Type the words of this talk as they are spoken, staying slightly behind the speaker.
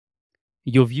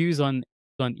Your views on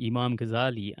Imam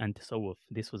Ghazali and Tasawwuf.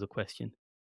 This was a question.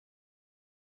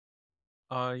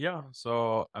 Yeah,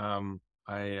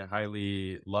 I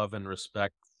highly love and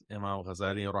respect Imam Al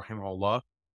Ghazali, rahimahullah,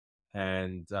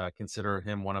 and consider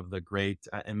him one of the great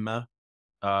ai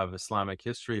of Islamic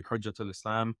history, Hujjatul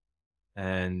Islam,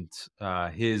 and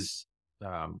his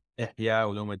Ihya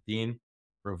Ulum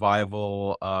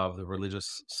revival of the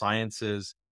religious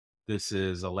sciences. This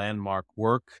is a landmark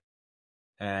work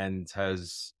and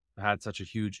has had such a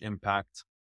huge impact,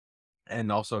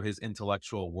 and also his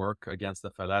intellectual work against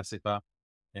the falasifa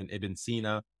and Ibn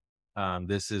Sina.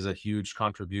 This is a huge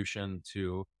contribution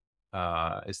to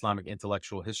Islamic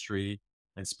intellectual history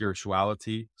and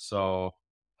spirituality.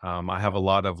 I have a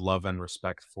lot of love and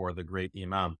respect for the great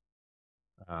Imam,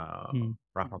 Mm,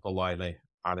 rahmatullahi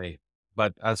alayh.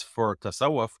 But as for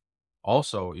tasawwuf,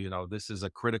 also, this is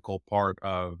a critical part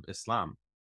of Islam.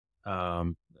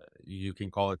 Um, you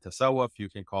can call it tasawwuf, you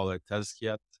can call it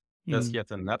mm,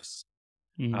 tazkiyat and nafs.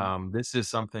 mm, This is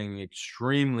something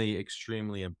extremely,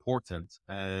 extremely important.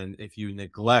 And if you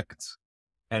neglect,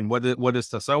 and what is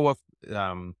tasawwuf?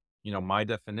 My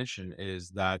definition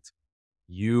is that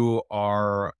you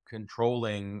are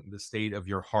controlling the state of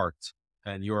your heart,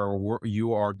 and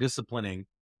you are disciplining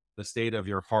the state of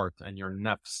your heart and your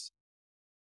nafs.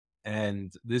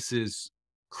 And this is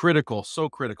critical, so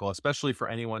critical, especially for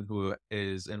anyone who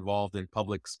is involved in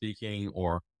public speaking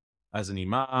or as an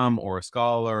imam or a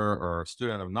scholar or a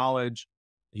student of knowledge.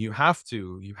 You have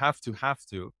to.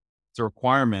 It's a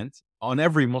requirement on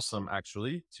every Muslim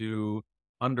actually to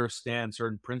understand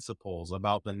certain principles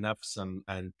about the nafs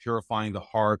and purifying the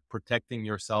heart, protecting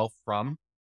yourself from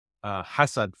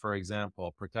hasad, for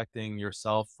example, protecting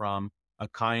yourself from a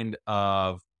kind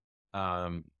of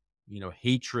um,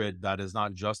 hatred that is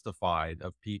not justified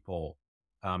of people,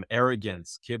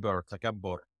 arrogance, kibr,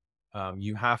 takabbur.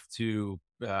 You have to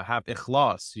have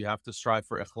ikhlas. You have to strive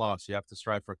for ikhlas. You have to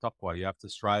strive for taqwa. You have to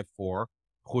strive for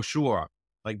khushu'.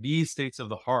 Like these states of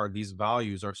the heart, these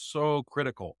values are so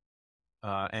critical.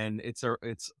 And it's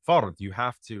fard. You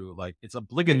have to, like, it's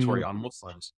obligatory mm, on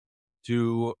Muslims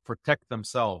to protect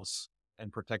themselves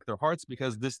and protect their hearts,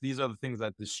 because these are the things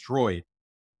that destroy.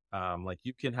 Like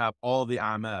you can have all the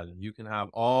amal, you can have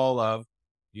all of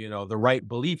the right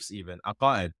beliefs, even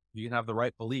aqaid. You can have the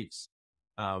right beliefs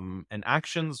and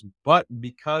actions, but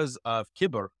because of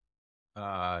kibr,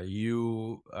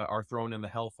 you are thrown in the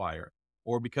hellfire,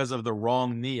 or because of the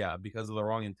wrong niyyah, because of the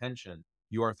wrong intention,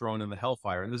 you are thrown in the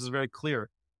hellfire. And this is very clear.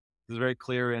 This is very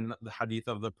clear in the hadith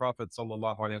of the Prophet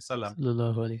sallallahu alaihi wasallam.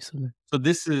 sallallahu alayhi wasallam. So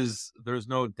there's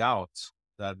no doubt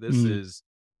that this Mm, is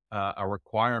a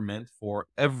requirement for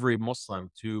every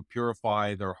Muslim to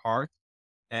purify their heart.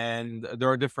 And there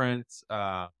are different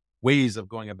ways of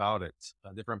going about it,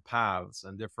 different paths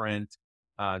and different,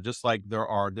 just like there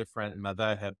are different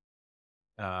madhahib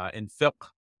in fiqh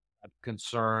that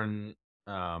concern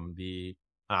the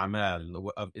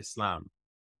a'mal of Islam.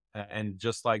 And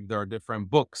just like there are different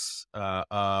books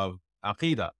of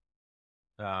aqidah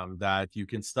that you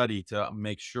can study to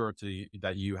make sure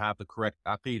that you have the correct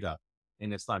aqidah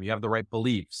in Islam, you have the right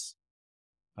beliefs.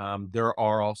 There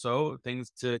are also things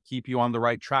to keep you on the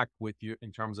right track with you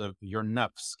in terms of your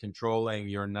nafs, controlling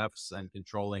your nafs and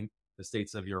controlling the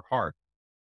states of your heart.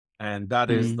 And that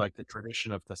is mm, like the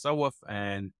tradition of tasawwuf,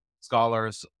 and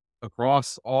scholars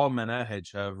across all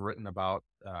manahij have written about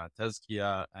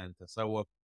tazkiyah and tasawwuf.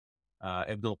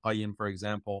 Ibn al-Qayyim, for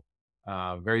example,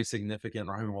 very significant,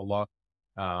 rahimahullah,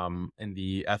 in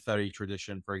the Athari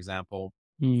tradition, for example,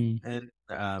 mm, and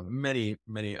many,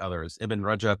 many others. Ibn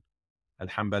Rajab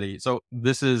al-Hanbali. So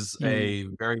this is mm,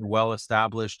 a very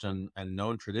well-established and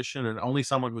known tradition, and only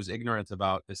someone who's ignorant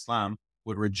about Islam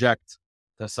would reject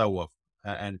tasawwuf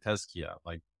and tazkiyah.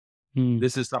 Like mm,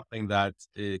 this is something that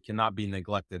cannot be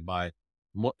neglected by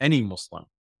any Muslim,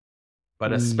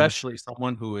 but mm, especially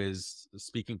someone who is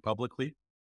speaking publicly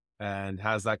and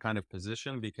has that kind of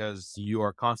position, because you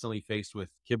are constantly faced with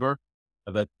kibr,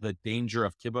 the danger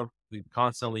of kibr. We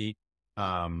constantly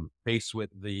faced with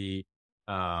the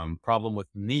problem with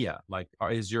niyyah. Like,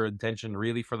 is your intention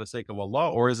really for the sake of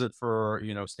Allah, or is it for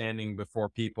standing before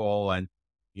people and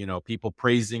people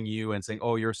praising you and saying,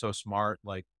 "Oh, you're so smart"?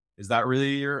 Like, is that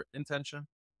really your intention?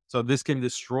 So this can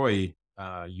destroy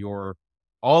your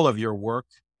all of your work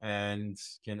and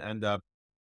can end up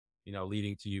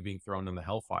leading to you being thrown in the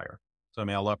hellfire. So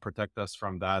may Allah protect us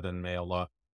from that, and may Allah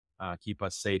keep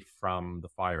us safe from the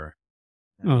fire.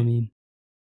 I mean. Ameen.